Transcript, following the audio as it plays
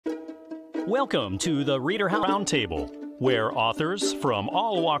Welcome to the ReaderHouse Roundtable, where authors from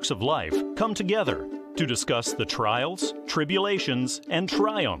all walks of life come together to discuss the trials, tribulations, and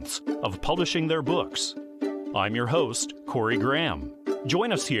triumphs of publishing their books. I'm your host, Corey Graham.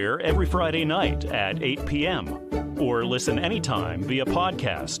 Join us here every Friday night at 8 p.m. or listen anytime via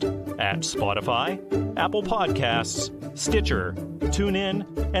podcast at Spotify, Apple Podcasts, Stitcher,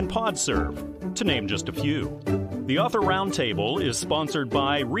 TuneIn, and PodServe, to name just a few. The Author Roundtable is sponsored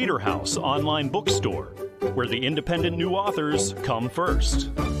by ReaderHouse Online Bookstore, where the independent new authors come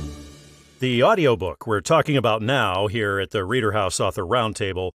first. The audiobook we're talking about now here at the ReaderHouse Author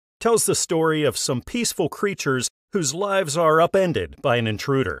Roundtable tells the story of some peaceful creatures whose lives are upended by an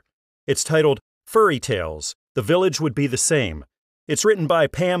intruder. It's titled Furry Tales, The Village Would Be the Same. It's written by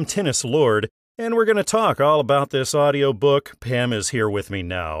Pam Tinnes Lord, and we're going to talk all about this audiobook. Pam is here with me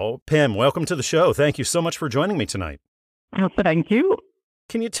now. Pam, welcome to the show. Thank you so much for joining me tonight. Well, thank you.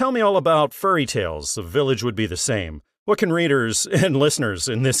 Can you tell me all about Furry Tales, The Village Would Be the Same? What can readers and listeners,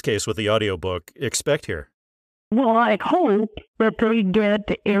 in this case with the audiobook, expect here? Well, I hope that they get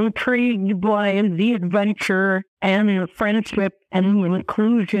intrigued by the adventure and the friendship and the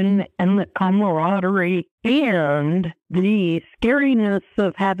inclusion and the camaraderie and the scariness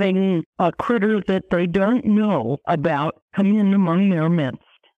of having a critter that they don't know about come in among their midst.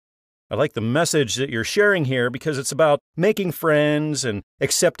 I like the message that you're sharing here because it's about making friends and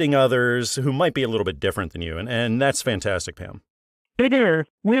accepting others who might be a little bit different than you, and that's fantastic, Pam. It is.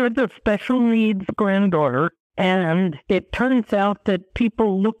 We're the special needs granddaughter. And it turns out that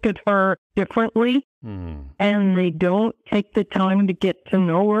people look at her differently, and they don't take the time to get to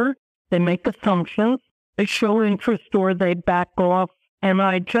know her. They make assumptions. They show interest or they back off. And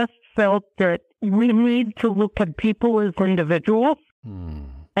I just felt that we need to look at people as individuals.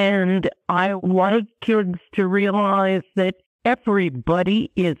 And I wanted kids to realize that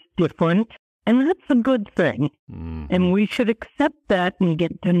everybody is different, and that's a good thing. And we should accept that and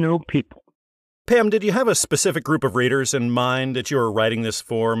get to know people. Pam, did you have a specific group of readers in mind that you were writing this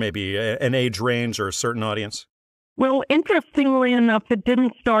for, maybe an age range or a certain audience? Well, interestingly enough, it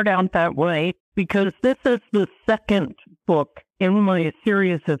didn't start out that way because this is the second book in my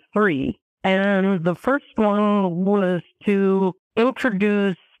series of 3. And the first one was to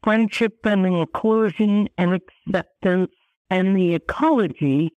introduce friendship and inclusion and acceptance and the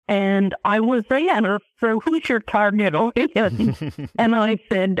ecology. And I was asked, so who's your target audience? And I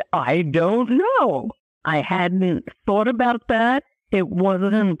said, I don't know. I hadn't thought about that. It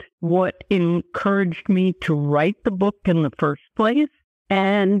wasn't what encouraged me to write the book in the first place.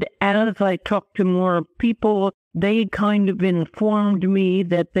 And as I talked to more people, they kind of informed me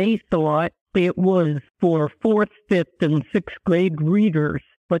that they thought it was for 4th, 5th, and 6th grade readers.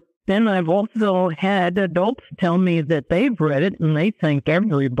 But then I've also had adults tell me that they've read it and they think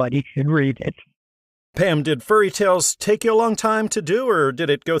everybody should read it. Pam, did Furry Tales take you a long time to do, or did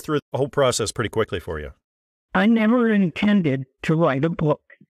it go through the whole process pretty quickly for you? I never intended to write a book.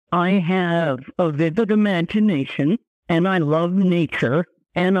 I have a vivid imagination and I love nature.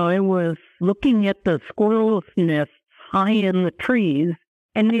 And I was looking at the squirrels' nests high in the trees,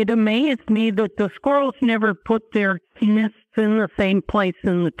 and it amazed me that the squirrels never put their nests in the same place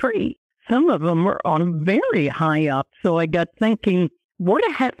in the tree. Some of them are on very high up. So I got thinking, what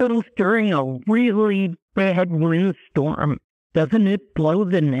happens during a really bad windstorm? Doesn't it blow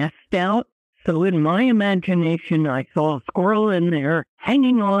the nest out? So in my imagination, I saw a squirrel in there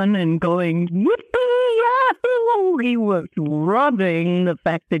hanging on and going, yahoo! He was rubbing the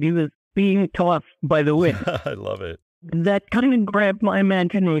fact that he was being tossed by the wind. I love it. That kind of grabbed my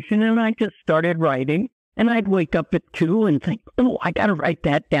imagination, and I just started writing. And I'd wake up at 2 and think, oh, I got to write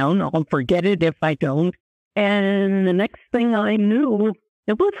that down. I'll forget it if I don't. And the next thing I knew,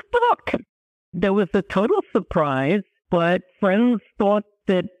 it was a book. There was a total surprise, but friends thought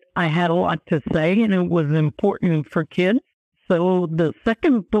that I had a lot to say, and it was important for kids. So the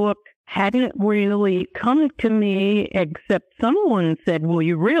second book hadn't really come to me, except someone said, well,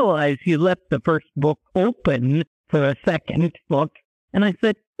 you realize you left the first book open for a second book. And I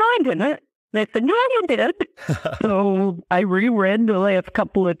said, no, I didn't. They said, no, you did. So I reread the last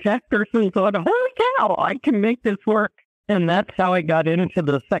couple of chapters and thought, holy cow, I can make this work. And that's how I got into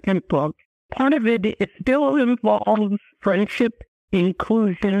the second book. Part of it still involves friendship,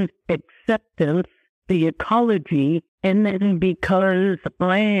 inclusion, acceptance, the ecology, and then because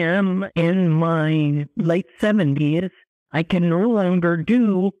I am in my late 70s, I can no longer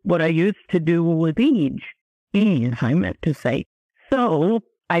do what I used to do with age, I meant to say. So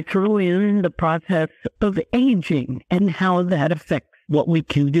I threw in the process of aging and how that affects what we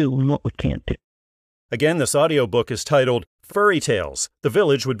can do and what we can't do. Again, this audiobook is titled Furry Tales, The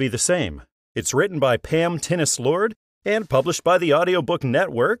Village Would Be the Same. It's written by Pam Tinnes Lord and published by the Audiobook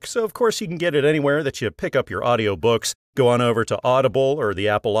Network, so of course you can get it anywhere that you pick up your audiobooks. Go on over to Audible or the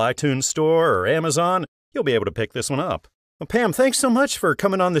Apple iTunes Store or Amazon. You'll be able to pick this one up. Well, Pam, thanks so much for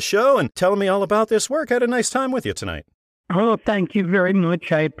coming on the show and telling me all about this work. I had a nice time with you tonight. Oh, thank you very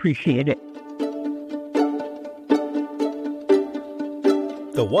much. I appreciate it.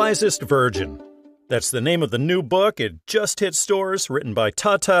 The Wisest Virgin. That's the name of the new book. It just hit stores, written by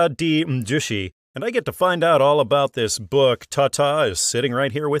Tata D, Mdzeshuy. And I get to find out all about this book. Tata is sitting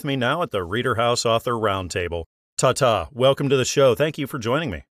right here with me now at the ReaderHouse Author Roundtable. Tata, welcome to the show. Thank you for joining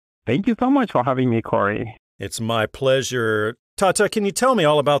me. Thank you so much for having me, Corey. It's my pleasure. Tata, can you tell me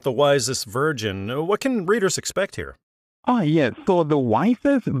all about The Wisest Virgin? What can readers expect here? Oh, yes. So The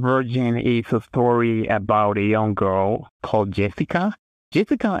Wisest Virgin is a story about a young girl called Jessica.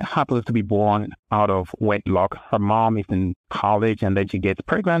 Jessica happens to be born out of wedlock. Her mom is in college and then she gets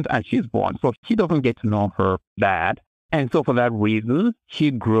pregnant and she's born. So she doesn't get to know her dad. And so for that reason, she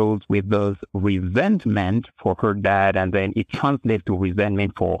grows with this resentment for her dad, and then it translates to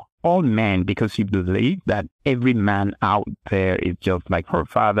resentment for all men because she believes that every man out there is just like her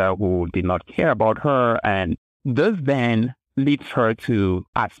father who did not care about her. And this then leads her to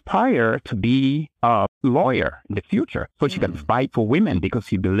aspire to be a lawyer in the future so she can fight for women because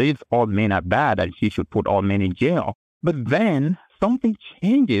she believes all men are bad and she should put all men in jail. But then something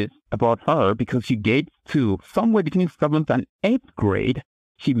changes about her because she gets to somewhere between 7th and 8th grade.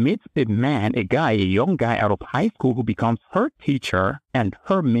 She meets a man, a young guy out of high school who becomes her teacher and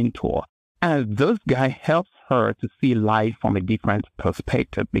her mentor. And this guy helps her to see life from a different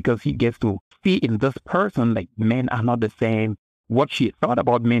perspective because he gets to see in this person like men are not the same. What she thought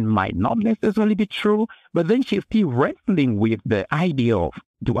about men might not necessarily be true, but then she's still wrestling with the idea of,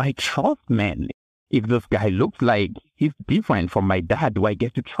 do I trust men? If this guy looks like he's different from my dad, do I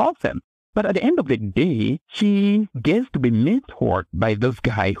get to trust him? But at the end of the day, she gets to be mentored by this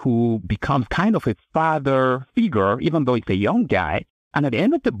guy who becomes kind of a father figure, even though he's a young guy. And at the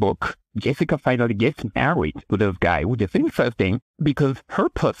end of the book, Jessica finally gets married to this guy, which is interesting because her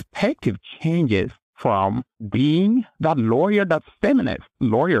perspective changes from being that lawyer, that feminist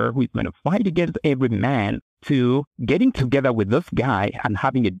lawyer who is going to fight against every man, to getting together with this guy and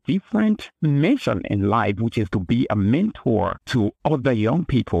having a different mission in life, which is to be a mentor to other young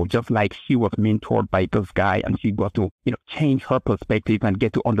people, just like she was mentored by this guy, and she got to, change her perspective and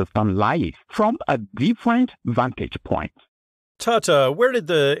get to understand life from a different vantage point. Tata, where did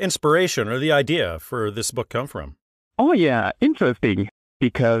the inspiration or the idea for this book come from? Oh, yeah, interesting.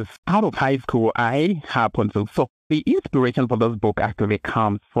 Because out of high school, I happened to... So the inspiration for this book actually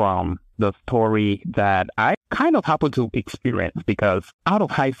comes from the story that I kind of happened to experience. Because out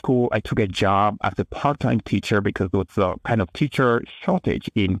of high school, I took a job as a part-time teacher because there was a kind of teacher shortage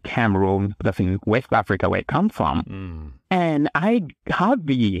in Cameroon, that's in West Africa where I come from. And I had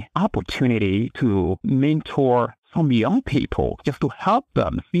the opportunity to mentor some young people just to help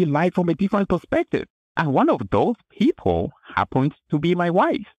them see life from a different perspective. And one of those people happened to be my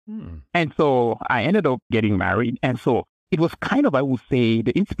wife. And so I ended up getting married. And so it was kind of, I would say,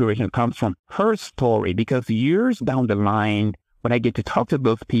 the inspiration comes from her story, because years down the line, when I get to talk to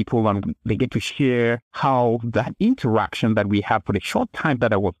those people and they get to share how that interaction that we had for the short time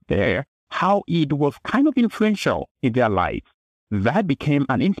that I was there, how it was kind of influential in their life, that became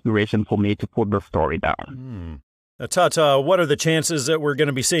an inspiration for me to put the story down. Now, Tata, what are the chances that we're going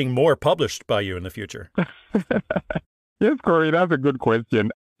to be seeing more published by you in the future? Yes, Corey, that's a good question.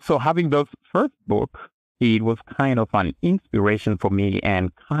 So having this first book, it was kind of an inspiration for me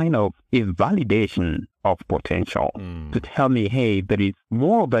and kind of a validation of potential to tell me, hey, there is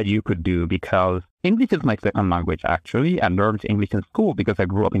more that you could do, because English is my second language, actually. I learned English in school because I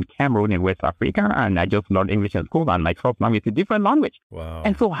grew up in Cameroon in West Africa, and I just learned English in school, and my first language is a different language. Wow.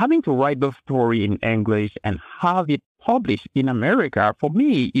 And so having to write the story in English and have it published in America, for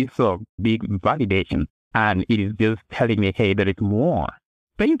me, is a big validation. And it is just telling me, hey, there is more.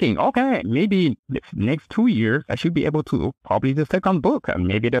 Thinking, okay, maybe the next 2 years, I should be able to publish the second book and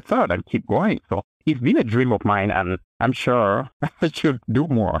maybe the third and keep going. So it's been a dream of mine, and I'm sure I should do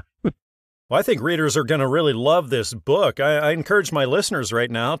more. Well, I think readers are going to really love this book. I encourage my listeners right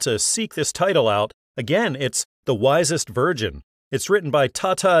now to seek this title out. Again, it's The Wisest Virgin. It's written by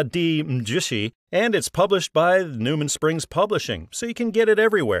Tata D, Mdzeshuy, and it's published by Newman Springs Publishing, so you can get it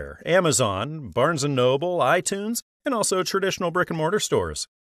everywhere: Amazon, Barnes & Noble, iTunes, and also traditional brick-and-mortar stores.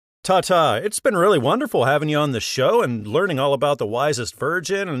 Tata, it's been really wonderful having you on the show and learning all about The Wisest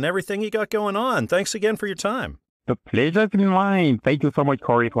Virgin and everything you got going on. Thanks again for your time. The pleasure's been mine. Thank you so much,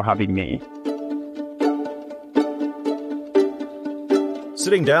 Corey, for having me.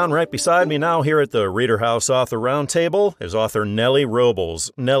 Sitting down right beside me now here at the ReaderHouse Author Roundtable is author Nelly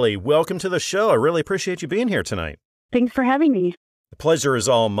Robles. Nelly, welcome to the show. I really appreciate you being here tonight. Thanks for having me. The pleasure is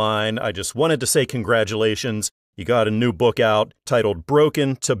all mine. I just wanted to say congratulations. You got a new book out titled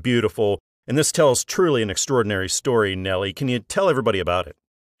Broken to Beautiful, and this tells truly an extraordinary story, Nelly. Can you tell everybody about it?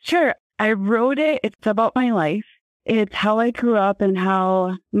 Sure. I wrote it. It's about my life. It's how I grew up and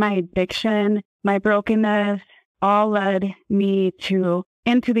how my addiction, my brokenness, all led me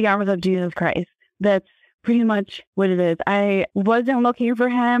into the arms of Jesus Christ. That's pretty much what it is. I wasn't looking for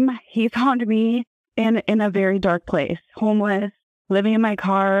him. He found me in a very dark place, homeless, living in my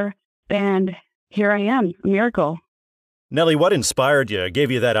car, and here I am, a miracle. Nelly, what inspired you,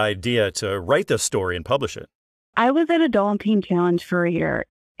 gave you that idea to write this story and publish it? I was at Adult and Teen Challenge for a year,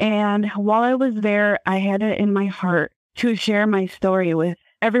 and while I was there, I had it in my heart to share my story with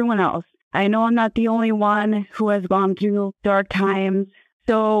everyone else. I know I'm not the only one who has gone through dark times.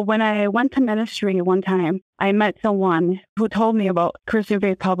 So when I went to ministry one time, I met someone who told me about Christian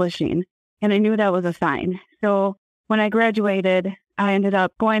Faith Publishing, and I knew that was a sign. So when I graduated, I ended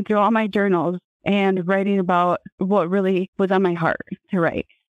up going through all my journals and writing about what really was on my heart to write.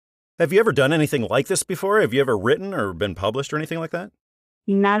 Have you ever done anything like this before? Have you ever written or been published or anything like that?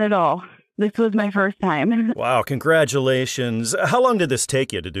 Not at all. This was my first time. Wow, congratulations. How long did this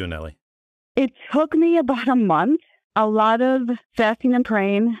take you to do, Nelly? It took me about a month, a lot of fasting and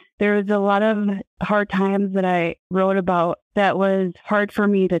praying. There was a lot of hard times that I wrote about that was hard for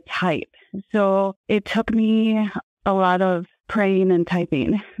me to type. So it took me a lot of praying and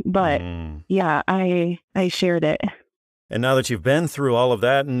typing. But yeah, I shared it. And now that you've been through all of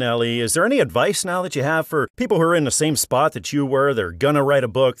that, Nelly, is there any advice now that you have for people who are in the same spot that you were? They're going to write a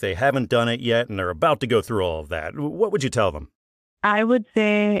book, they haven't done it yet, and they're about to go through all of that. What would you tell them? I would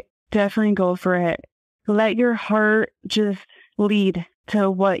say definitely go for it. Let your heart just lead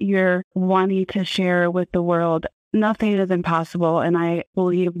to what you're wanting to share with the world. Nothing is impossible, and I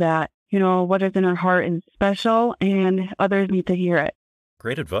believe that, what is in our heart is special, and others need to hear it.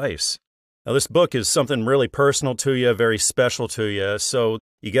 Great advice. Now, this book is something really personal to you, very special to you, so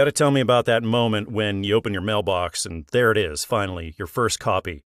you got to tell me about that moment when you open your mailbox, and there it is, finally, your first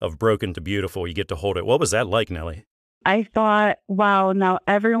copy of Broken to Beautiful. You get to hold it. What was that like, Nelly? I thought, wow, now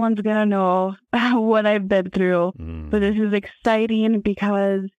everyone's going to know what I've been through. But this is exciting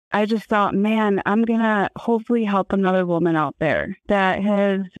because I just thought, man, I'm going to hopefully help another woman out there that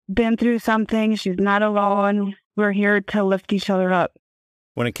has been through something. She's not alone. We're here to lift each other up.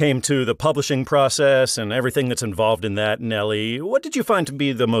 When it came to the publishing process and everything that's involved in that, Nelly, what did you find to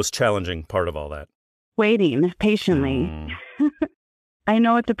be the most challenging part of all that? Waiting patiently. I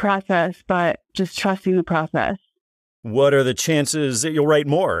know it's a process, but just trusting the process. What are the chances that you'll write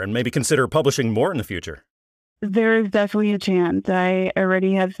more and maybe consider publishing more in the future? There's definitely a chance. I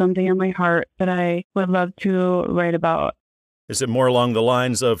already have something in my heart that I would love to write about. Is it more along the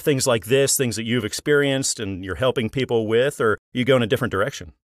lines of things like this, things that you've experienced and you're helping people with, or you go in a different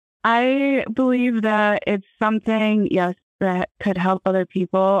direction? I believe that it's something, yes, that could help other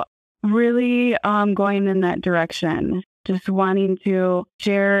people. Really going in that direction. Just wanting to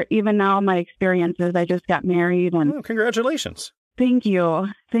share, even now, my experiences. I just got married. And congratulations. Thank you.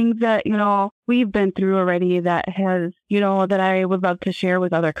 Things that, we've been through already that has, that I would love to share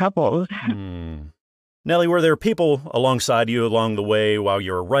with other couples. Nelly, were there people alongside you along the way while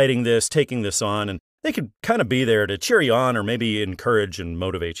you were writing this, taking this on, and they could kind of be there to cheer you on or maybe encourage and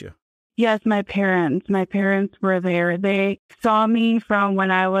motivate you? Yes, my parents. My parents were there. They saw me from when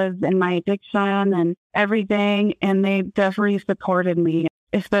I was in my addiction and everything, and they definitely supported me,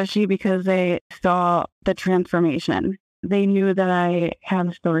 especially because they saw the transformation. They knew that I had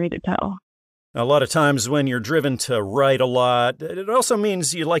a story to tell. A lot of times when you're driven to write a lot, it also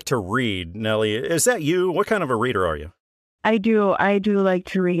means you like to read. Nelly, is that you? What kind of a reader are you? I do like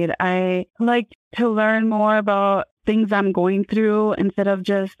to read. I like to learn more about things I'm going through instead of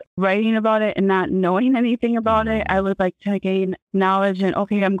just writing about it and not knowing anything about it. I would like to gain knowledge and,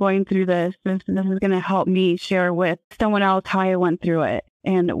 okay, I'm going through this. This is going to help me share with someone else how I went through it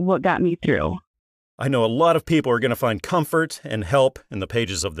and what got me through. I know a lot of people are going to find comfort and help in the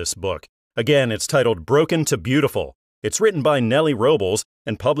pages of this book. Again, it's titled Broken to Beautiful. It's written by Nelly Robles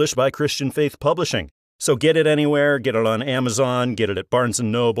and published by Christian Faith Publishing. So get it anywhere, get it on Amazon, get it at Barnes &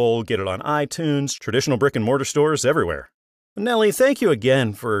 Noble, get it on iTunes, traditional brick-and-mortar stores, everywhere. Nelly, thank you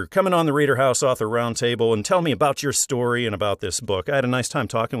again for coming on the ReaderHouse Author Roundtable and tell me about your story and about this book. I had a nice time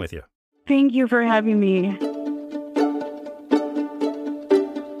talking with you. Thank you for having me.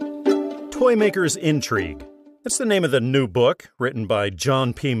 Toymaker's Intrigue. That's the name of the new book, written by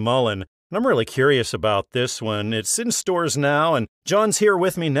John P. Mullen. And I'm really curious about this one. It's in stores now, and John's here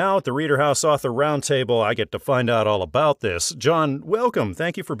with me now at the ReaderHouse Author Roundtable. I get to find out all about this. John, welcome.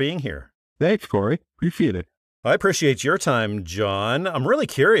 Thank you for being here. Thanks, Corey. Appreciate it. I appreciate your time, John. I'm really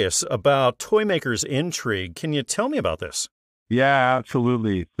curious about Toymaker's Intrigue. Can you tell me about this? Yeah,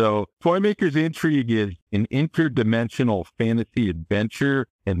 absolutely. So Toymaker's Intrigue is an interdimensional fantasy adventure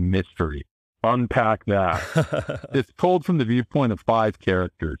and mystery. Unpack that. It's told from the viewpoint of 5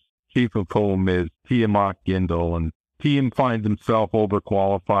 characters, chief of whom is Tiamat Gindel, and Tiam finds himself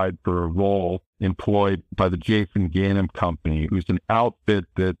overqualified for a role employed by the Jason Ganem Company, who's an outfit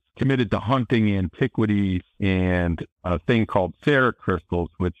that's committed to hunting antiquities and a thing called Sarah crystals,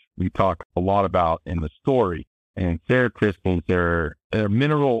 which we talk a lot about in the story. And Sarah crystals are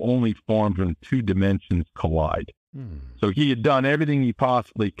mineral-only forms when 2 dimensions collide. So he had done everything he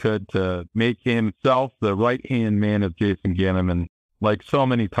possibly could to make himself the right-hand man of Jason Ganem. And like so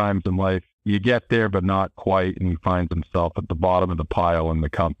many times in life, you get there but not quite, and he finds himself at the bottom of the pile in the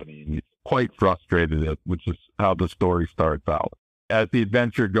company. And he's quite frustrated, which is how the story starts out. As the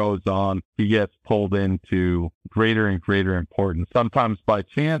adventure goes on, he gets pulled into greater and greater importance, sometimes by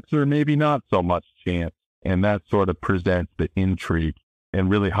chance or maybe not so much chance. And that sort of presents the intrigue and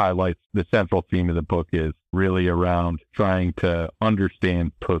really highlights the central theme of the book is really around trying to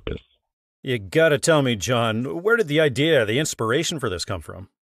understand purpose. You gotta tell me, John, where did the idea, the inspiration for this come from?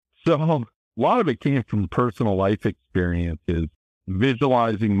 So a lot of it came from personal life experiences,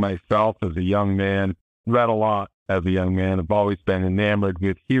 visualizing myself as a young man, read a lot as a young man. I've always been enamored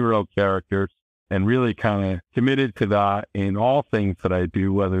with hero characters and really kind of committed to that in all things that I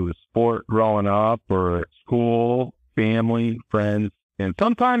do, whether it was sport growing up or school, family, friends. And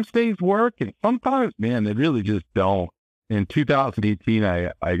sometimes things work and sometimes, man, they really just don't. In 2018,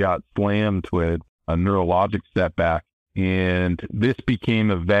 I got slammed with a neurologic setback, and this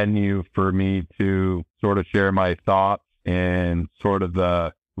became a venue for me to sort of share my thoughts and sort of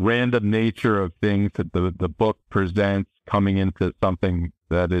the random nature of things that the book presents coming into something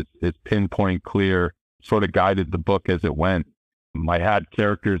that is pinpoint clear, sort of guided the book as it went. I had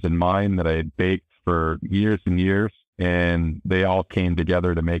characters in mind that I had baked for years and years, and they all came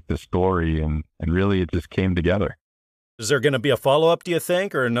together to make the story, and really it just came together. Is there going to be a follow-up, do you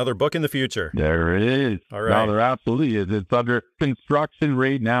think, or another book in the future? There is. All right. No, there absolutely is. It's under construction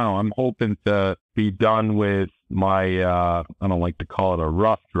right now. I'm hoping to be done with my, I don't like to call it a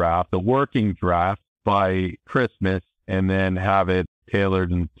rough draft, a working draft by Christmas, and then have it tailored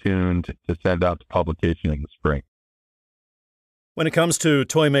and tuned to send out to publication in the spring. When it comes to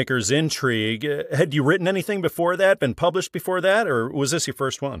Toymaker's Intrigue, had you written anything before that, been published before that, or was this your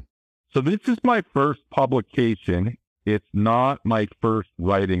first one? So this is my first publication. It's not my first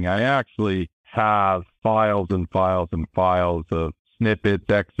writing. I actually have files and files and files of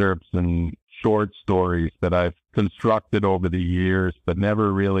snippets, excerpts, and short stories that I've constructed over the years, but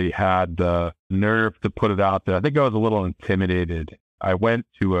never really had the nerve to put it out there. I think I was a little intimidated. I went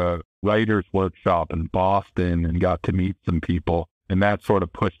to a writer's workshop in Boston and got to meet some people, and that sort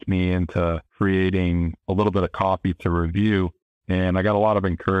of pushed me into creating a little bit of copy to review. And I got a lot of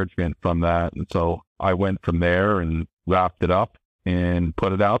encouragement from that. And so I went from there and wrapped it up and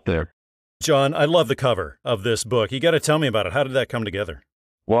put it out there. John, I love the cover of this book. You got to tell me about it. How did that come together?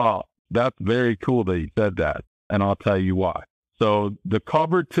 Well, that's very cool that you said that. And I'll tell you why. So the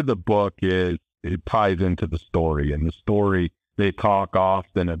cover to the book it ties into the story. And the story, they talk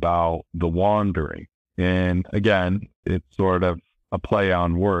often about the wandering. And again, it's sort of a play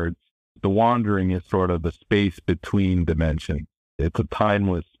on words. The wandering is sort of the space between dimensions. It's a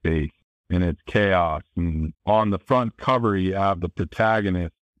timeless space, and it's chaos. And on the front cover, you have the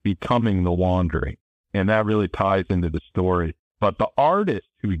protagonist becoming the wandering. And that really ties into the story. But the artist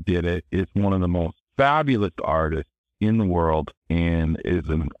who did it is one of the most fabulous artists in the world and is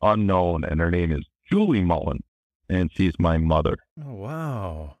an unknown. And her name is Julie Mullen, and she's my mother. Oh,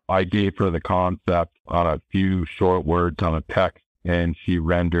 wow. I gave her the concept on a few short words on a text, and she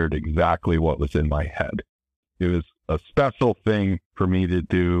rendered exactly what was in my head. It was a special thing for me to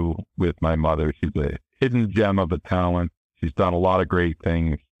do with my mother. She's a hidden gem of a talent. She's done a lot of great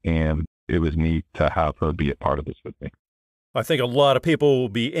things, and it was neat to have her be a part of this with me. I think a lot of people will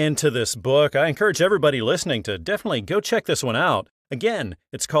be into this book. I encourage everybody listening to definitely go check this one out. Again,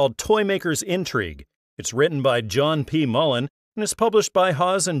 it's called Toymaker's Intrigue. It's written by John P. Mullen, and it's published by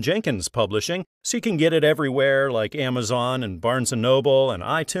Hawes & Jenkins Publishing, so you can get it everywhere like Amazon and Barnes & Noble and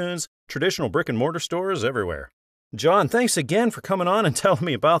iTunes, traditional brick-and-mortar stores everywhere. John, thanks again for coming on and telling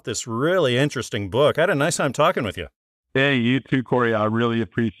me about this really interesting book. I had a nice time talking with you. Hey, you too, Corey. I really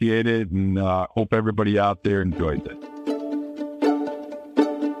appreciate it, and hope everybody out there enjoys it.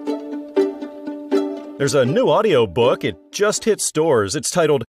 There's a new audiobook. It just hit stores. It's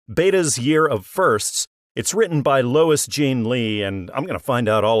titled Beta's Year of Firsts. It's written by Lois Jean Lee, and I'm going to find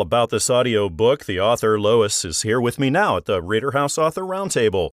out all about this audiobook. The author, Lois, is here with me now at the ReaderHouse Author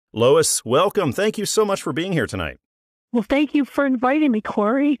Roundtable. Lois, welcome. Thank you so much for being here tonight. Well, thank you for inviting me,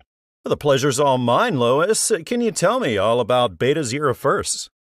 Corey. The pleasure's all mine, Lois. Can you tell me all about Beta's Year of Firsts?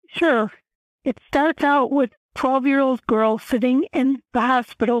 Sure. It starts out with a 12-year-old girl sitting in the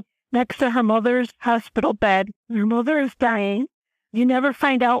hospital next to her mother's hospital bed. Her mother is dying. You never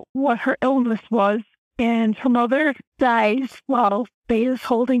find out what her illness was. And her mother dies while Beta's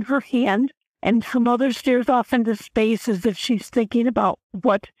holding her hand. And her mother stares off into space as if she's thinking about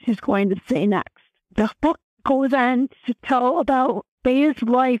what she's going to say next. The book goes on to tell about Beta's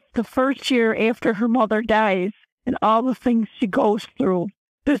life the first year after her mother dies and all the things she goes through.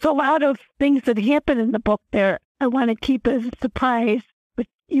 There's a lot of things that happen in the book there I want to keep as a surprise, but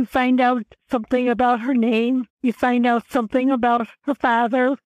you find out something about her name, you find out something about her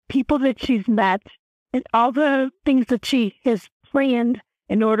father, people that she's met, and all the things that she has planned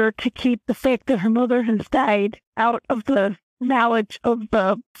in order to keep the fact that her mother has died out of the knowledge of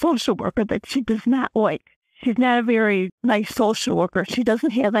the social worker that she does not like. She's not a very nice social worker. She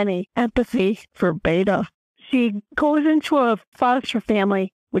doesn't have any empathy for Beta. She goes into a foster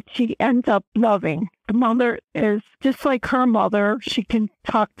family, which she ends up loving. The mother is just like her mother. She can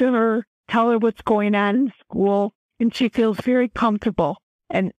talk to her, tell her what's going on in school, and she feels very comfortable.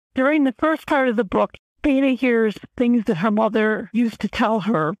 And during the first part of the book, Beta hears things that her mother used to tell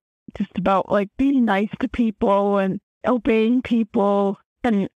her, just about like being nice to people and obeying people.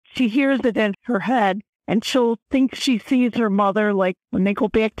 And she hears it in her head. And she'll think she sees her mother, like when they go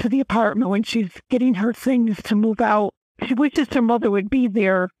back to the apartment, when she's getting her things to move out. She wishes her mother would be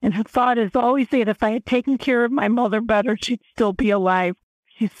there. And her thought is always that if I had taken care of my mother better, she'd still be alive.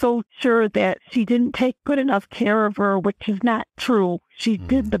 She's so sure that she didn't take good enough care of her, which is not true. She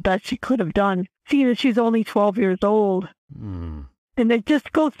did the best she could have done, seeing that she's only 12 years old. And it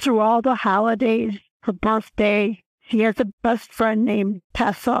just goes through all the holidays, her birthday. She has a best friend named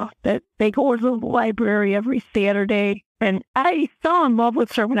Tessa that they go to the library every Saturday. And I fell in love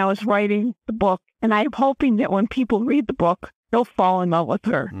with her when I was writing the book. And I'm hoping that when people read the book, they'll fall in love with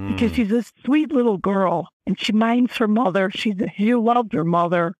her because she's a sweet little girl and she minds her mother. She loved her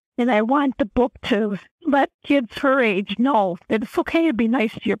mother. And I want the book to let kids her age know that it's okay to be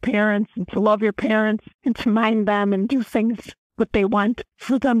nice to your parents and to love your parents and to mind them and do things what they want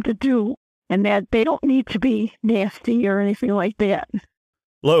for them to do. And that they don't need to be nasty or anything like that.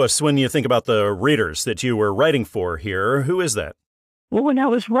 Lois, when you think about the readers that you were writing for here, who is that? Well, when I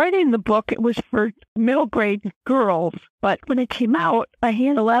was writing the book, it was for middle grade girls. But when it came out, I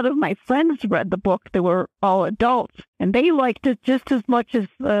had a lot of my friends read the book. They were all adults. And they liked it just as much as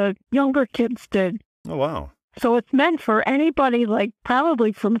the younger kids did. Oh, wow. So it's meant for anybody, like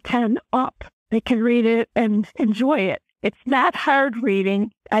probably from 10 up. They can read it and enjoy it. It's not hard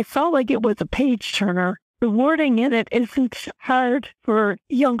reading. I felt like it was a page turner. The wording in it isn't hard for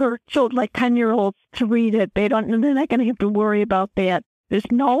younger children, like 10-year-olds, to read it. They're not going to have to worry about that. There's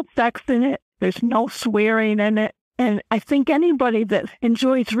no sex in it. There's no swearing in it. And I think anybody that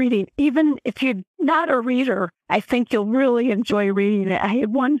enjoys reading, even if you're not a reader, I think you'll really enjoy reading it. I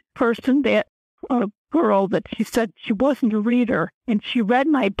had one person a girl that she said she wasn't a reader, and she read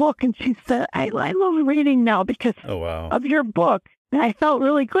my book, and she said, I love reading now because of your book. And I felt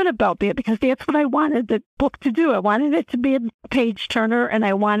really good about that because that's what I wanted the book to do. I wanted it to be a page turner, and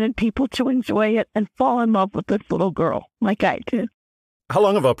I wanted people to enjoy it and fall in love with this little girl like I did. How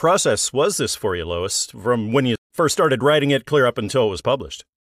long of a process was this for you, Lois, from when you first started writing it clear up until it was published?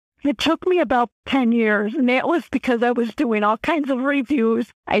 It took me about 10 years, and that was because I was doing all kinds of reviews.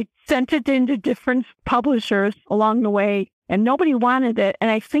 I sent it into different publishers along the way, and nobody wanted it.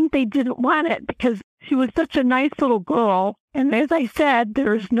 And I think they didn't want it because she was such a nice little girl. And as I said,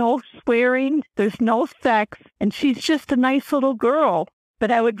 there's no swearing, there's no sex, and she's just a nice little girl.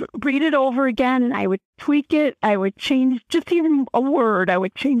 But I would read it over again, and I would tweak it. I would change just even a word. I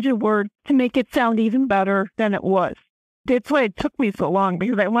would change a word to make it sound even better than it was. That's why it took me so long,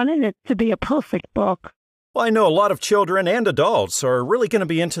 because I wanted it to be a perfect book. Well, I know a lot of children and adults are really going to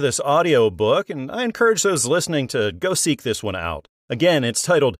be into this audio book, and I encourage those listening to go seek this one out. Again, it's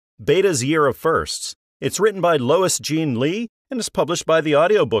titled Beta's Year of Firsts. It's written by Lois Jean Lee, and it's published by the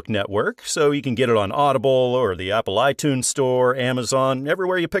Audiobook Network, so you can get it on Audible or the Apple iTunes Store, Amazon,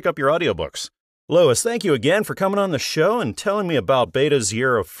 everywhere you pick up your audiobooks. Lois, thank you again for coming on the show and telling me about Beta's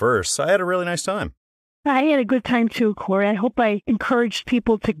Year of Firsts. I had a really nice time. I had a good time too, Corey. I hope I encouraged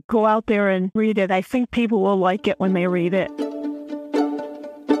people to go out there and read it. I think people will like it when they read it.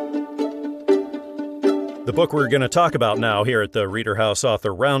 The book we're going to talk about now here at the ReaderHouse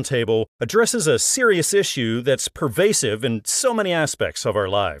Author Roundtable addresses a serious issue that's pervasive in so many aspects of our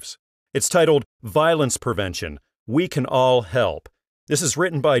lives. It's titled Violence Prevention, We Can All Help. This is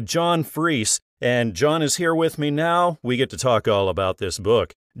written by John Freas, and John is here with me now. We get to talk all about this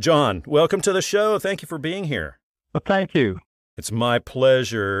book. John, welcome to the show. Thank you for being here. Well, thank you. It's my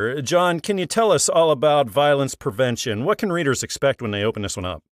pleasure. John, can you tell us all about violence prevention? What can readers expect when they open this one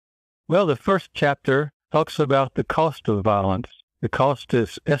up? Well, the first chapter talks about the cost of violence. The cost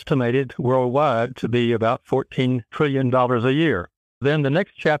is estimated worldwide to be about $14 trillion a year. Then the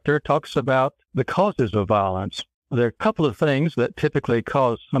next chapter talks about the causes of violence. There are a couple of things that typically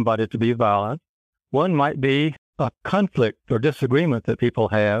cause somebody to be violent. One might be a conflict or disagreement that people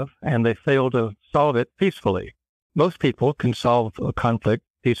have, and they fail to solve it peacefully. Most people can solve a conflict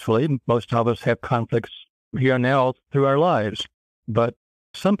peacefully. Most of us have conflicts here and now through our lives. But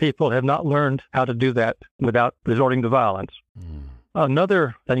some people have not learned how to do that without resorting to violence.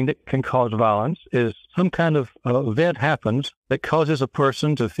 Another thing that can cause violence is some kind of event happens that causes a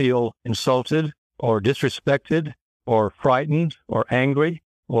person to feel insulted or disrespected or frightened or angry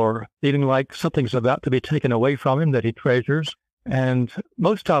or feeling like something's about to be taken away from him that he treasures. And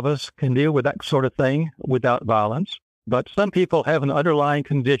most of us can deal with that sort of thing without violence. But some people have an underlying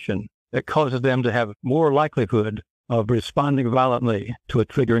condition that causes them to have more likelihood of responding violently to a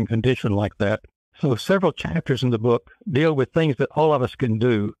triggering condition like that. So several chapters in the book deal with things that all of us can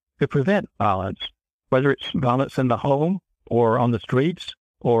do to prevent violence, whether it's violence in the home or on the streets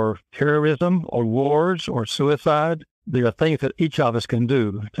or terrorism or wars or suicide. There are things that each of us can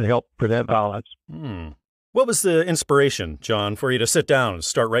do to help prevent violence. What was the inspiration, John, for you to sit down and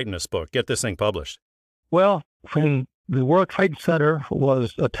start writing this book, get this thing published? Well, when the World Trade Center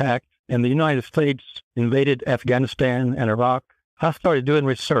was attacked and the United States invaded Afghanistan and Iraq, I started doing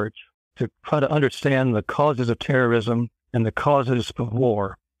research to try to understand the causes of terrorism and the causes of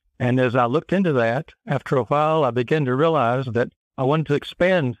war. And as I looked into that, after a while, I began to realize that I wanted to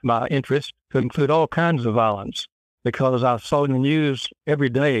expand my interest to include all kinds of violence, because I saw in the news every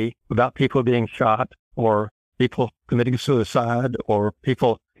day about people being shot or people committing suicide or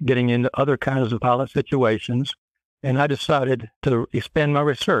people getting into other kinds of violent situations. And I decided to expand my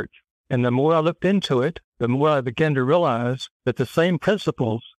research. And the more I looked into it, the more I began to realize that the same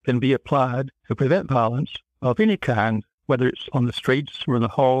principles can be applied to prevent violence of any kind, whether it's on the streets or in the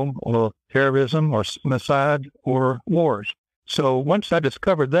home or terrorism or suicide or wars. So once I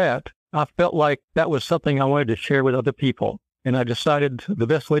discovered that, I felt like that was something I wanted to share with other people. And I decided the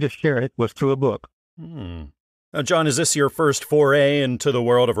best way to share it was through a book. Now, John, is this your first foray into the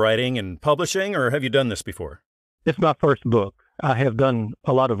world of writing and publishing, or have you done this before? It's my first book. I have done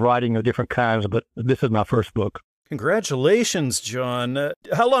a lot of writing of different kinds, but this is my first book. Congratulations, John.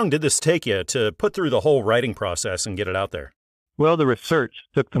 How long did this take you to put through the whole writing process and get it out there? Well, the research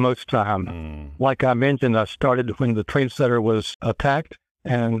took the most time. Like I mentioned, I started when the Trade Center was attacked,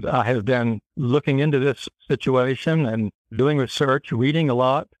 and I have been looking into this situation and doing research, reading a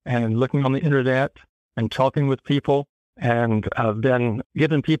lot, and looking on the internet and talking with people. And I've been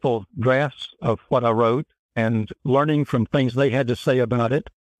giving people drafts of what I wrote and learning from things they had to say about it,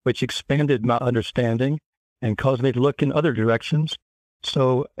 which expanded my understanding and caused me to look in other directions.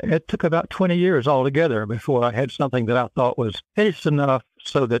 So it took about 20 years altogether before I had something that I thought was finished enough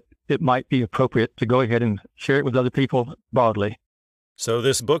so that it might be appropriate to go ahead and share it with other people broadly. So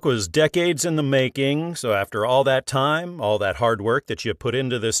this book was decades in the making. So after all that time, all that hard work that you put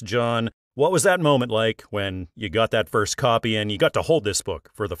into this, John, what was that moment like when you got that first copy and you got to hold this book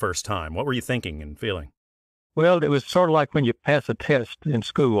for the first time? What were you thinking and feeling? Well, it was sort of like when you pass a test in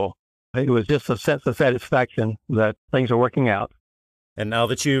school. It was just a sense of satisfaction that things are working out. And now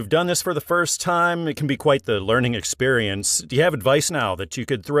that you've done this for the first time, it can be quite the learning experience. Do you have advice now that you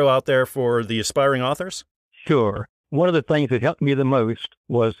could throw out there for the aspiring authors? Sure. One of the things that helped me the most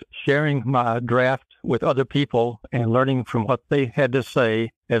was sharing my draft with other people and learning from what they had to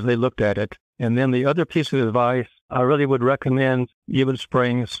say as they looked at it. And then the other piece of advice, I really would recommend Gibbon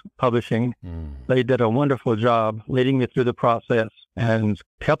Springs Publishing. They did a wonderful job leading me through the process and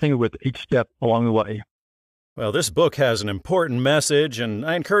helping with each step along the way. Well, this book has an important message, and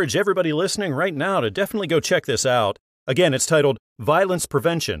I encourage everybody listening right now to definitely go check this out. Again, it's titled Violence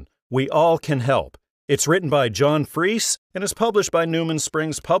Prevention, We All Can Help. It's written by John Freas and is published by Newman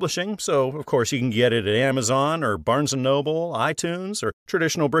Springs Publishing, so of course you can get it at Amazon or Barnes & Noble, iTunes, or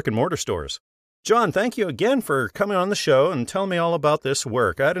traditional brick-and-mortar stores. John, thank you again for coming on the show and telling me all about this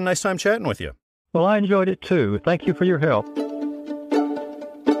work. I had a nice time chatting with you. Well, I enjoyed it too. Thank you for your help.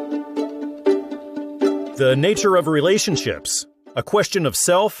 The Nature of Relationships, A Question of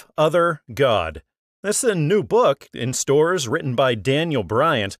Self, Other, God. This is a new book in stores written by Daniel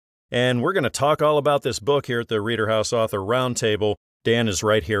Bryant, and we're going to talk all about this book here at the ReaderHouse Author Roundtable. Dan is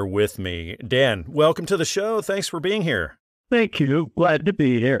right here with me. Dan, welcome to the show. Thanks for being here. Thank you. Glad to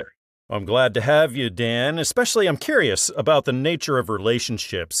be here. I'm glad to have you, Dan. Especially, I'm curious about the nature of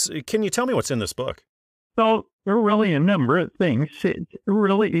relationships. Can you tell me what's in this book? So there are really a number of things.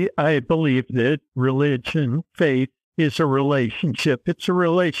 I believe that religion, faith, is a relationship. It's a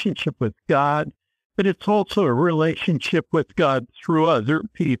relationship with God, but it's also a relationship with God through other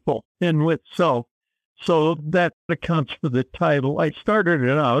people and with self. So that accounts for the title. I started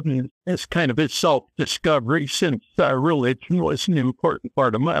it out as kind of a self-discovery since religion was an important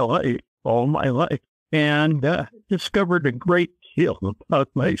part of my life, all my life, and discovered a great deal about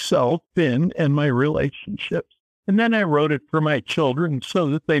myself and my relationships. And then I wrote it for my children so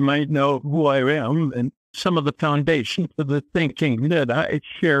that they might know who I am and some of the foundations of the thinking that I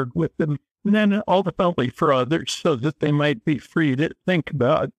shared with them. And then ultimately for others so that they might be free to think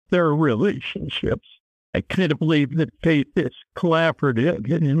about their relationships. I kind of believe that faith is collaborative.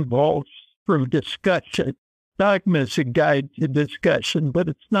 It involves from discussion. Dogma is a guide to discussion, but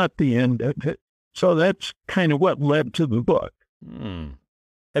it's not the end of it. So that's kind of what led to the book.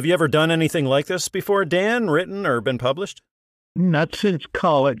 Have you ever done anything like this before, Dan, written or been published? Not since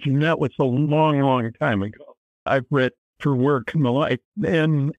college, and that was a long, long time ago. I've read for work and the like,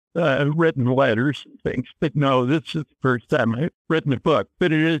 and written letters and things, but no, this is the first time I've written a book,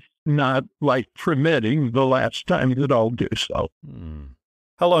 but it is not like permitting the last time that I'll do so.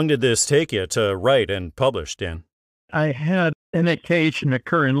 How long did this take you to write and publish, Dan? I had an occasion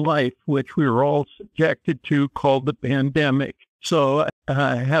occur in life which we were all subjected to called the pandemic. So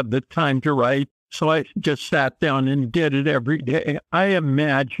I had the time to write. So I just sat down and did it every day. I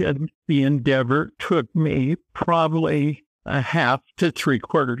imagine the endeavor took me probably a half to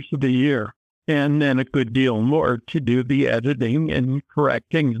 3/4 of a year, and then a good deal more to do the editing and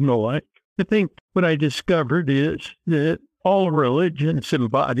correcting and the like. I think what I discovered is that all religions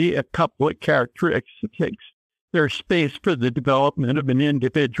embody a couple of characteristics. There's space for the development of an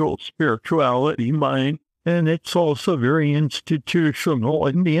individual's spirituality, mind, and it's also very institutional.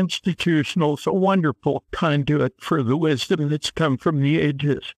 And the institutional is a wonderful conduit for the wisdom that's come from the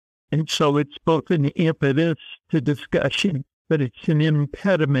ages. And so it's both an impetus to discussion, but it's an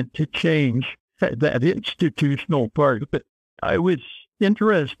impediment to change, that institutional part of it. I was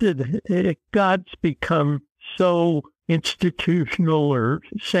interested, God's become so institutional or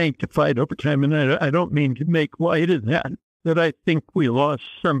sanctified over time, and I don't mean to make light of that I think we lost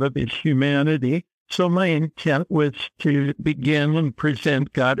some of his humanity. So my intent was to begin and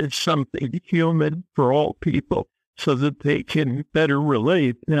present God as something human for all people so that they can better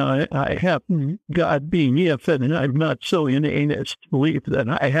relate. Now, I happen, God being infinite, and I'm not so inane as to believe that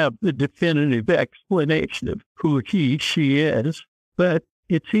I have the definitive explanation of who he, she is, but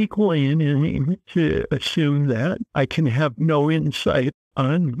it's equally inane to assume that I can have no insight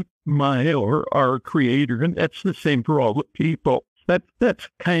on my or our Creator, and that's the same for all the people. That's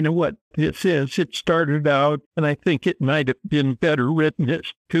kind of what this is. It started out, and I think it might have been better written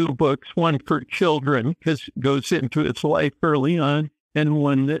as 2 books, one for children, because it goes into its life early on, and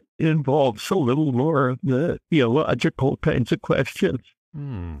one that involves a little more of the theological kinds of questions.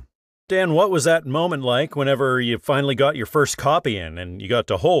 Dan, what was that moment like whenever you finally got your first copy in and you got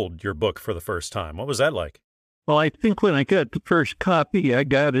to hold your book for the first time? What was that like? Well, I think when I got the first copy, I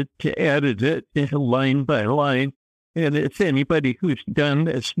got it to edit it line by line. And if anybody who's done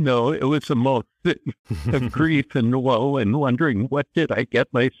this know, it was a moment of grief and woe and wondering, what did I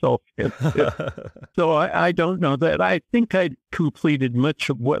get myself into? So I don't know that. I think I'd completed much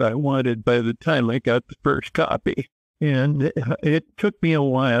of what I wanted by the time I got the first copy. And it took me a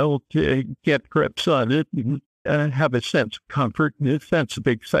while to get grips on it and have a sense of comfort and a sense of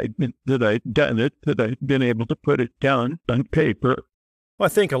excitement that I'd done it, that I'd been able to put it down on paper. Well, I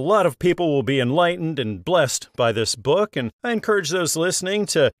think a lot of people will be enlightened and blessed by this book, and I encourage those listening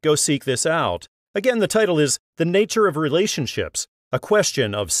to go seek this out. Again, the title is The Nature of Relationships, A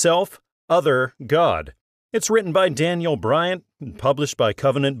Question of Self, Other, God. It's written by Daniel Bryant and published by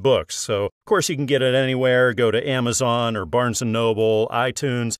Covenant Books, so of course you can get it anywhere. Go to Amazon or Barnes & Noble,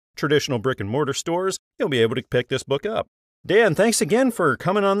 iTunes, traditional brick-and-mortar stores. You'll be able to pick this book up. Dan, thanks again for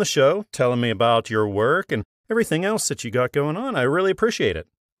coming on the show, telling me about your work and everything else that you got going on. I really appreciate it.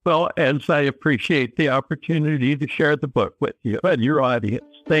 Well, as I appreciate the opportunity to share the book with you and your audience.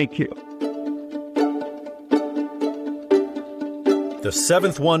 Thank you. The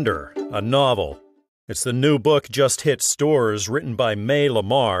Seventh Wonder, a novel. It's the new book just hit stores, written by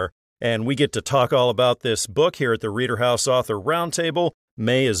Lamar, and we get to talk all about this book here at the ReaderHouse Author Roundtable.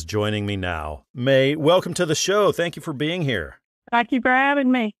 May is joining me now. May, welcome to the show. Thank you for being here. Thank you for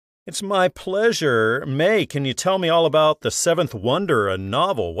having me. It's my pleasure. May, can you tell me all about The Seventh Wonder, a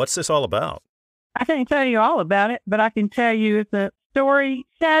novel? What's this all about? I can't tell you all about it, but I can tell you it's a story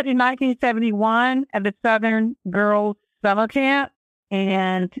set in 1971 at the Southern Girls Summer Camp,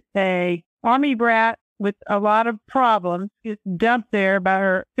 and a Army brat with a lot of problems gets dumped there by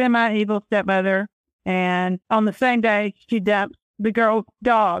her semi-evil stepmother, and on the same day, she dumps the girl's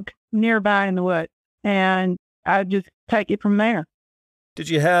dog nearby in the woods, and I just take it from there. Did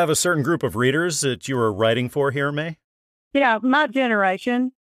you have a certain group of readers that you were writing for here, May? Yeah, my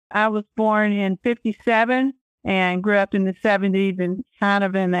generation. I was born in 57 and grew up in the 70s and kind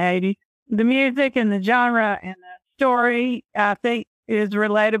of in the 80s. The music and the genre and the story, I think, is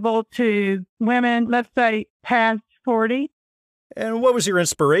relatable to women, let's say, past 40. And what was your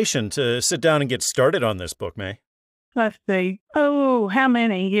inspiration to sit down and get started on this book, May? Let's see. Oh, how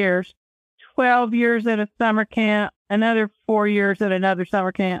many years? 12 years at a summer camp, another 4 years at another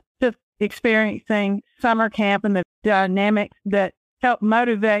summer camp. Just experiencing summer camp and the dynamics that help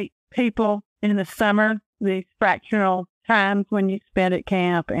motivate people in the summer, these fractional times when you spend at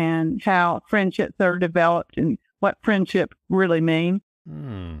camp, and how friendships are developed and what friendship really means.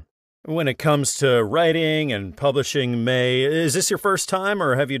 When it comes to writing and publishing, May, is this your first time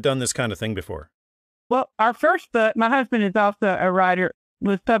or have you done this kind of thing before? Well, our first book, my husband is also a writer,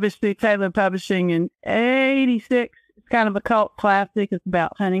 was published through Taylor Publishing in 86. It's kind of a cult classic. It's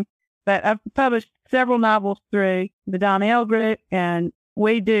about hunting. But I've published several novels through the Donnell Group, and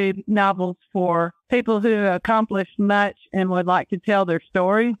we do novels for people who have accomplished much and would like to tell their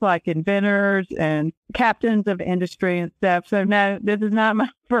stories, like inventors and captains of industry and stuff. So no, this is not my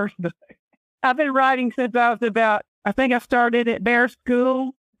first book. I've been writing since I was I think I started at Bear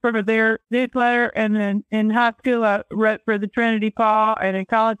School for their newsletter, and then in high school I wrote for the Trinity Paw, and in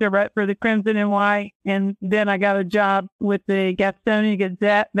college I wrote for the Crimson and White, and then I got a job with the Gastonia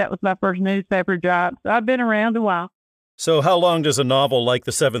Gazette. That was my first newspaper job. So I've been around a while. So how long does a novel like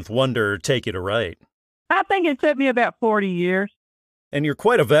The Seventh Wonder take you to write? I think it took me about 40 years. And you're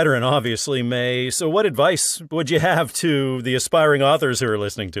quite a veteran, obviously, May. So what advice would you have to the aspiring authors who are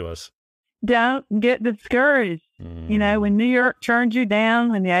listening to us? Don't get discouraged. You know, when New York turns you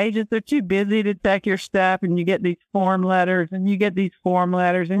down, when the agents are too busy to take your stuff, and you get these form letters, and you get these form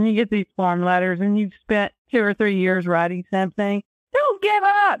letters, and you get these form letters, and you've spent 2 or 3 years writing something, don't give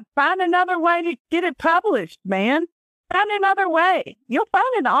up. Find another way to get it published, man. Find another way. You'll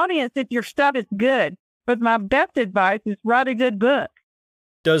find an audience if your stuff is good. But my best advice is write a good book.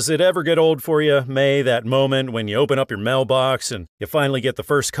 Does it ever get old for you, May, that moment when you open up your mailbox and you finally get the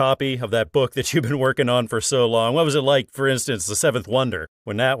first copy of that book that you've been working on for so long? What was it like, for instance, The Seventh Wonder,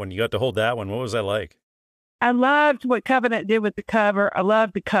 when you got to hold that one? What was that like? I loved what Covenant did with the cover. I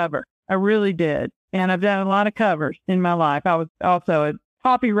loved the cover. I really did. And I've done a lot of covers in my life. I was also a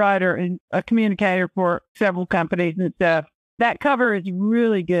copywriter and a communicator for several companies and stuff. That cover is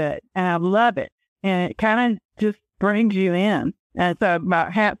really good, and I love it. And it kind of just brings you in. And so my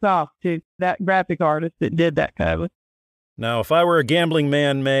hats off to that graphic artist that did that cover. Now, if I were a gambling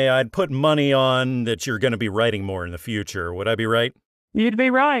man, May, I'd put money on that you're going to be writing more in the future. Would I be right? You'd be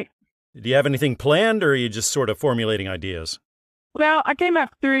right. Do you have anything planned, or are you just sort of formulating ideas? Well, I came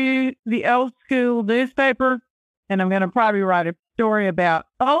up through the old school newspaper, and I'm going to probably write a story about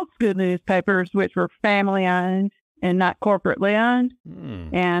old school newspapers, which were family owned and not corporately owned,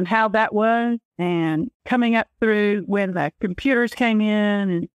 and how that was, and coming up through when the computers came in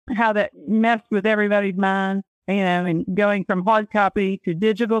and how that messed with everybody's mind, you know, and going from hard copy to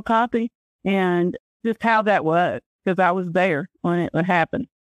digital copy, and just how that was, because I was there when it would happen.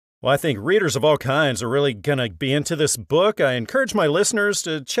 Well, I think readers of all kinds are really going to be into this book. I encourage my listeners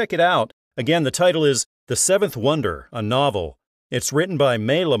to check it out. Again, the title is The Seventh Wonder, a novel. It's written by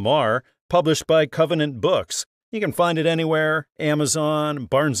May Lamar, published by Covenant Books. You can find it anywhere, Amazon,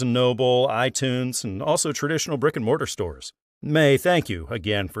 Barnes & Noble, iTunes, and also traditional brick-and-mortar stores. May, thank you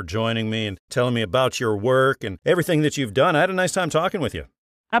again for joining me and telling me about your work and everything that you've done. I had a nice time talking with you.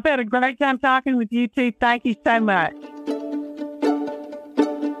 I've had a great time talking with you, too. Thank you so much.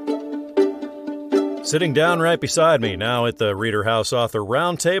 Sitting down right beside me now at the ReaderHouse Author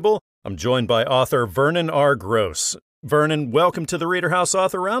Roundtable, I'm joined by author Vernon R. Groce. Vernon, welcome to the ReaderHouse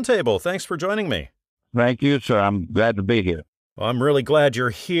Author Roundtable. Thanks for joining me. Thank you, sir. I'm glad to be here. Well, I'm really glad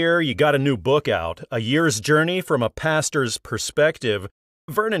you're here. You got a new book out, A Year's Journey from a Pastor's Perspective.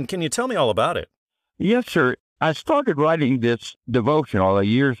 Vernon, can you tell me all about it? Yes, sir. I started writing this devotional, a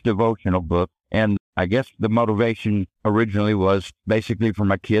year's devotional book, and I guess the motivation originally was basically for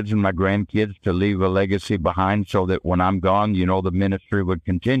my kids and my grandkids to leave a legacy behind so that when I'm gone, the ministry would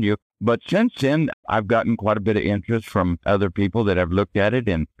continue. But since then, I've gotten quite a bit of interest from other people that have looked at it,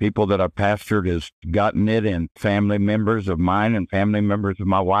 and people that I've pastored has gotten it, and family members of mine and family members of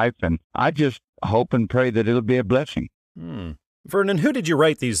my wife. And I just hope and pray that it'll be a blessing. Vernon, who did you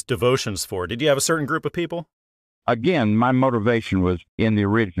write these devotions for? Did you have a certain group of people? Again, my motivation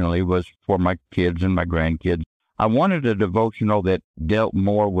originally was for my kids and my grandkids. I wanted a devotional that dealt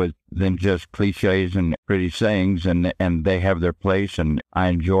more with than just cliches and pretty sayings, and they have their place, and I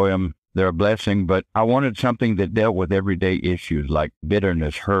enjoy them. They're a blessing, but I wanted something that dealt with everyday issues like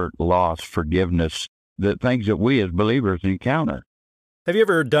bitterness, hurt, loss, forgiveness, the things that we as believers encounter. Have you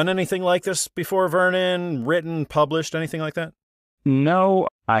ever done anything like this before, Vernon? Written, published, anything like that? No,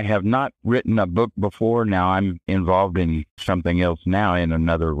 I have not written a book before. Now I'm involved in something else now, in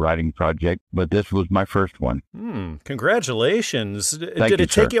another writing project, but this was my first one. Congratulations. Did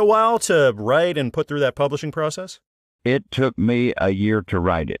it take you a while to write and put through that publishing process? It took me a year to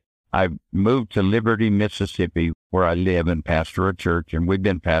write it. I moved to Liberty, Mississippi, where I live and pastor a church, and we've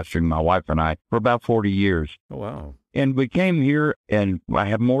been pastoring, my wife and I, for about 40 years. Oh, wow. And we came here, and I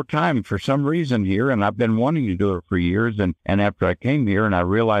have more time for some reason here, and I've been wanting to do it for years. And after I came here and I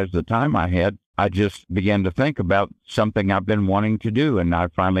realized the time I had, I just began to think about something I've been wanting to do, and I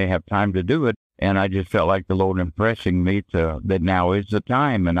finally have time to do it. And I just felt like the Lord impressing me that now is the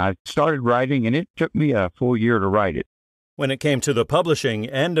time. And I started writing, and it took me a full year to write it. When it came to the publishing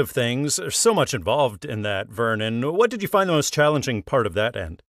end of things, there's so much involved in that, Vernon. What did you find the most challenging part of that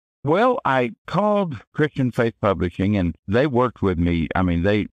end? Well, I called Christian Faith Publishing, and they worked with me. I mean,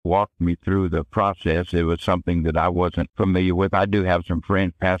 they walked me through the process. It was something that I wasn't familiar with. I do have some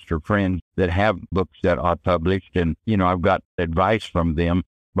pastor friends that have books that are published, and, I've got advice from them.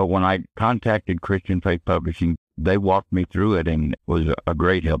 But when I contacted Christian Faith Publishing, they walked me through it, and it was a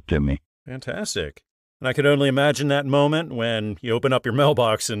great help to me. Fantastic. And I could only imagine that moment when you open up your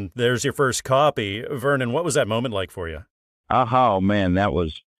mailbox and there's your first copy. Vernon, what was that moment like for you? Oh, man,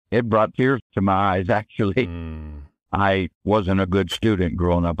 it brought tears to my eyes, actually. I wasn't a good student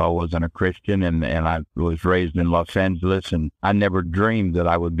growing up. I wasn't a Christian, and I was raised in Los Angeles, and I never dreamed that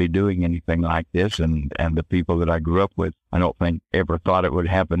I would be doing anything like this. And the people that I grew up with, I don't think ever thought it would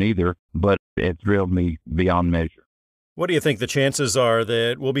happen either, but it thrilled me beyond measure. What do you think the chances are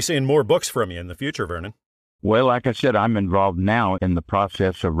that we'll be seeing more books from you in the future, Vernon? Well, like I said, I'm involved now in the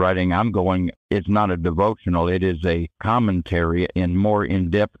process of writing. It's not a devotional. It is a commentary, more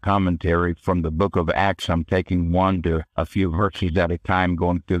in-depth commentary from the book of Acts. I'm taking one to a few verses at a time,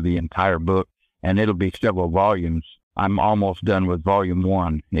 going through the entire book, and it'll be several volumes. I'm almost done with volume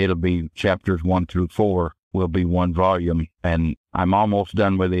 1. It'll be chapters 1 through 4 will be one volume, and I'm almost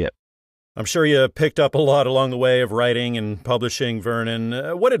done with it. I'm sure you picked up a lot along the way of writing and publishing,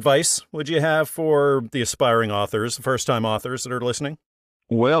 Vernon. What advice would you have for the aspiring authors, first-time authors that are listening?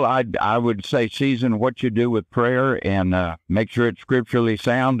 Well, I would say season what you do with prayer, and make sure it's scripturally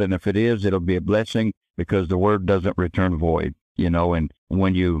sound. And if it is, it'll be a blessing, because the word doesn't return void, and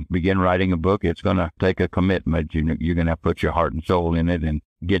when you begin writing a book, it's going to take a commitment. You're going to put your heart and soul in it and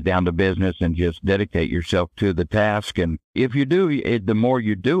get down to business and just dedicate yourself to the task. And if you do it, the more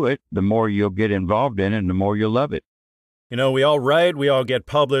you do it, the more you'll get involved in it, and the more you'll love it. We all write, we all get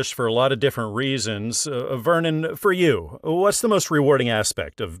published for a lot of different reasons. Vernon, for you, what's the most rewarding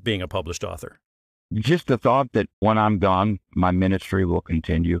aspect of being a published author? Just the thought that when I'm gone, my ministry will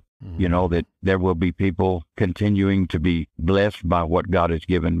continue. That there will be people continuing to be blessed by what God has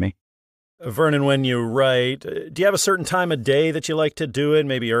given me. Vernon, when you write, do you have a certain time of day that you like to do it?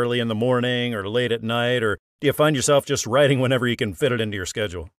 Maybe early in the morning or late at night? Or do you find yourself just writing whenever you can fit it into your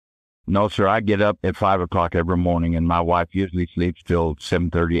schedule? No, sir. I get up at 5 o'clock every morning, and my wife usually sleeps till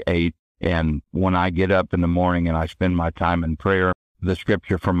 7:30, 8. And when I get up in the morning and I spend my time in prayer, the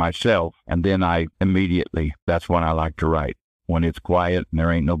scripture for myself, and then that's when I like to write, when it's quiet and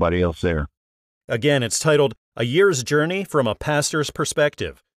there ain't nobody else there. Again, it's titled A Year's Journey from a Pastor's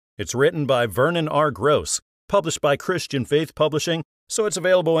Perspective. It's written by Vernon R. Groce, published by Christian Faith Publishing, so it's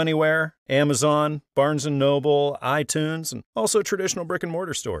available anywhere: Amazon, Barnes & Noble, iTunes, and also traditional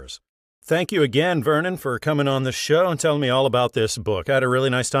brick-and-mortar stores. Thank you again, Vernon, for coming on the show and telling me all about this book. I had a really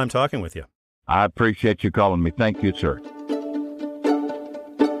nice time talking with you. I appreciate you calling me. Thank you, sir.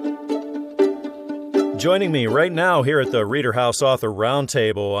 Joining me right now here at the ReaderHouse Author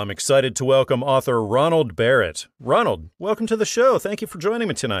Roundtable, I'm excited to welcome author Ronald Barratt. Ronald, welcome to the show. Thank you for joining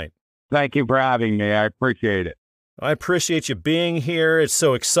me tonight. Thank you for having me. I appreciate it. I appreciate you being here. It's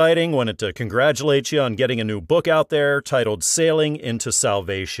so exciting. Wanted to congratulate you on getting a new book out there titled Sailing into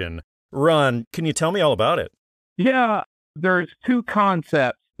Salvation. Ron, can you tell me all about it? Yeah, there's two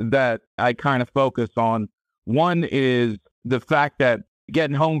concepts that I kind of focus on. One is the fact that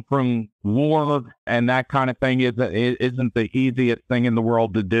getting home from war and that kind of thing isn't the easiest thing in the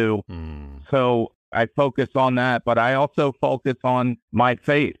world to do. So I focus on that, but I also focus on my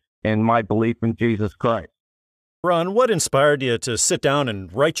faith and my belief in Jesus Christ. Ron, what inspired you to sit down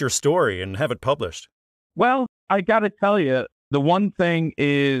and write your story and have it published? Well, I got to tell you, the one thing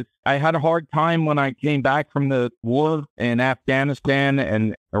is I had a hard time when I came back from the war in Afghanistan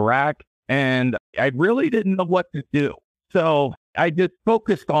and Iraq, and I really didn't know what to do. So I just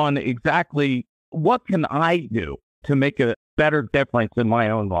focused on exactly what can I do to make a better difference in my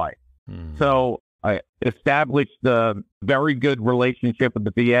own life. So I established a very good relationship with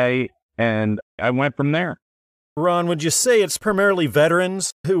the VA, and I went from there. Ron, would you say it's primarily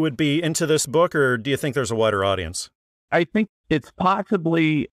veterans who would be into this book, or do you think there's a wider audience? I think it's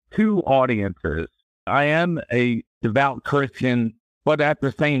possibly two audiences. I am a devout Christian, but at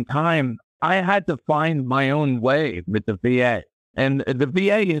the same time, I had to find my own way with the VA. And the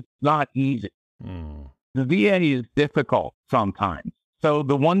VA is not easy. The VA is difficult sometimes. So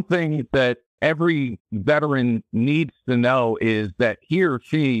the one thing that every veteran needs to know is that he or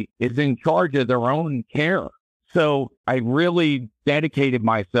she is in charge of their own care. So I really dedicated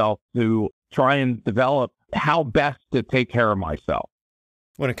myself to try and develop how best to take care of myself.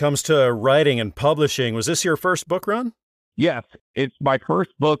 When it comes to writing and publishing, was this your first book, Ron? Yes, it's my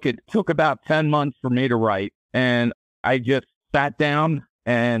first book. It took about 10 months for me to write, and I just sat down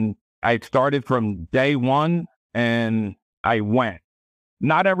and I started from day one and I went.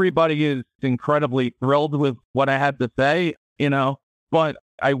 Not everybody is incredibly thrilled with what I had to say, but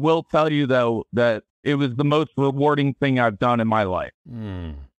I will tell you, though, that it was the most rewarding thing I've done in my life.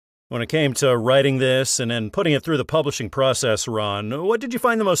 When it came to writing this and then putting it through the publishing process, Ron, what did you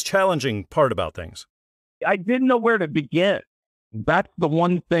find the most challenging part about things? I didn't know where to begin. That's the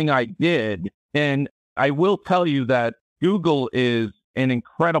one thing I did. And I will tell you that Google is an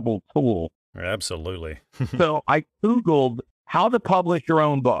incredible tool. Absolutely. So I Googled how to publish your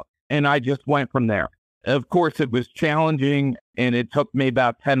own book, and I just went from there. Of course, it was challenging, and it took me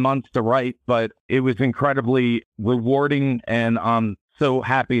about 10 months to write, but it was incredibly rewarding, and I'm so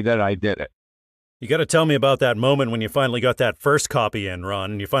happy that I did it. You got to tell me about that moment when you finally got that first copy in,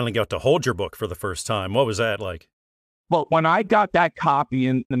 Ron, and you finally got to hold your book for the first time. What was that like? Well, when I got that copy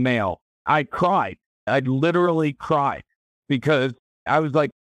in the mail, I cried. I literally cried because I was like,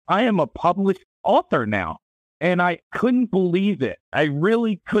 I am a published author now. And I couldn't believe it. I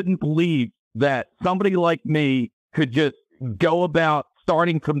really couldn't believe that somebody like me could just go about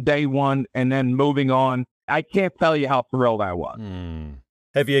starting from day one and then moving on. I can't tell you how thrilled I was.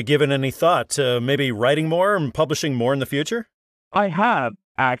 Have you given any thought to maybe writing more and publishing more in the future? I have,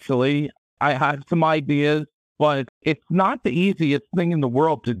 actually. I have some ideas, but it's not the easiest thing in the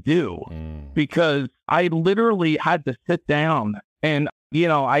world to do because I literally had to sit down and,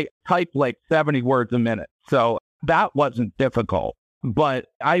 I type like 70 words a minute. So that wasn't difficult. But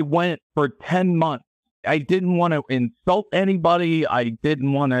I went for 10 months. I didn't want to insult anybody. I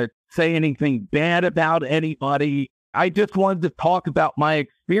didn't want to say anything bad about anybody. I just wanted to talk about my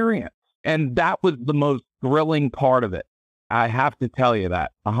experience. And that was the most thrilling part of it. I have to tell you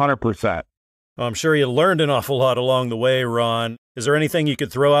that, 100%. Well, I'm sure you learned an awful lot along the way, Ron. Is there anything you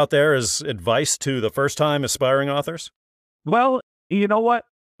could throw out there as advice to the first-time aspiring authors? Well, you know what?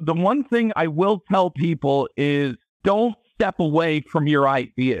 The one thing I will tell people is don't step away from your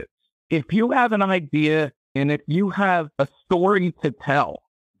ideas. If you have an idea and if you have a story to tell,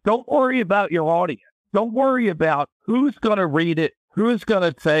 don't worry about your audience. Don't worry about who's going to read it, who's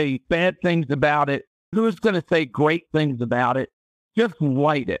going to say bad things about it, who's going to say great things about it. Just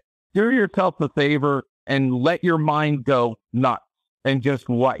write it. Do yourself a favor and let your mind go nuts and just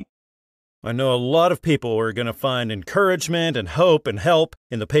write. I know a lot of people are going to find encouragement and hope and help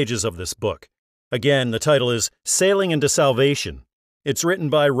in the pages of this book. Again, the title is Sailing into Salvation. It's written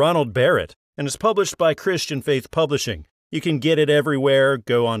by Ronald Barratt and is published by Christian Faith Publishing. You can get it everywhere.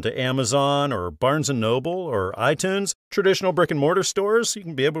 Go on to Amazon or Barnes & Noble or iTunes, traditional brick-and-mortar stores. You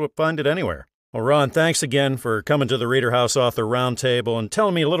can be able to find it anywhere. Well, Ron, thanks again for coming to the ReaderHouse Author Roundtable and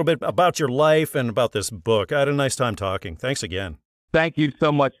telling me a little bit about your life and about this book. I had a nice time talking. Thanks again. Thank you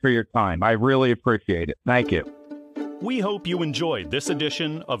so much for your time. I really appreciate it. Thank you. We hope you enjoyed this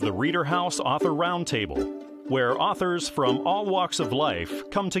edition of the ReaderHouse Author Roundtable, where authors from all walks of life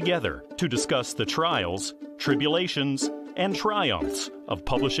come together to discuss the trials, tribulations, and triumphs of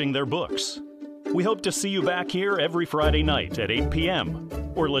publishing their books. We hope to see you back here every Friday night at 8 p.m.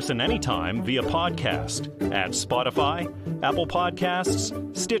 or listen anytime via podcast at Spotify, Apple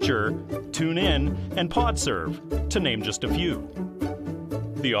Podcasts, Stitcher, TuneIn, and PodServe, to name just a few.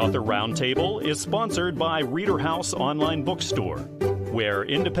 The Author Roundtable is sponsored by ReaderHouse Online Bookstore, where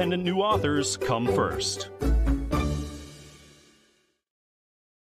independent new authors come first.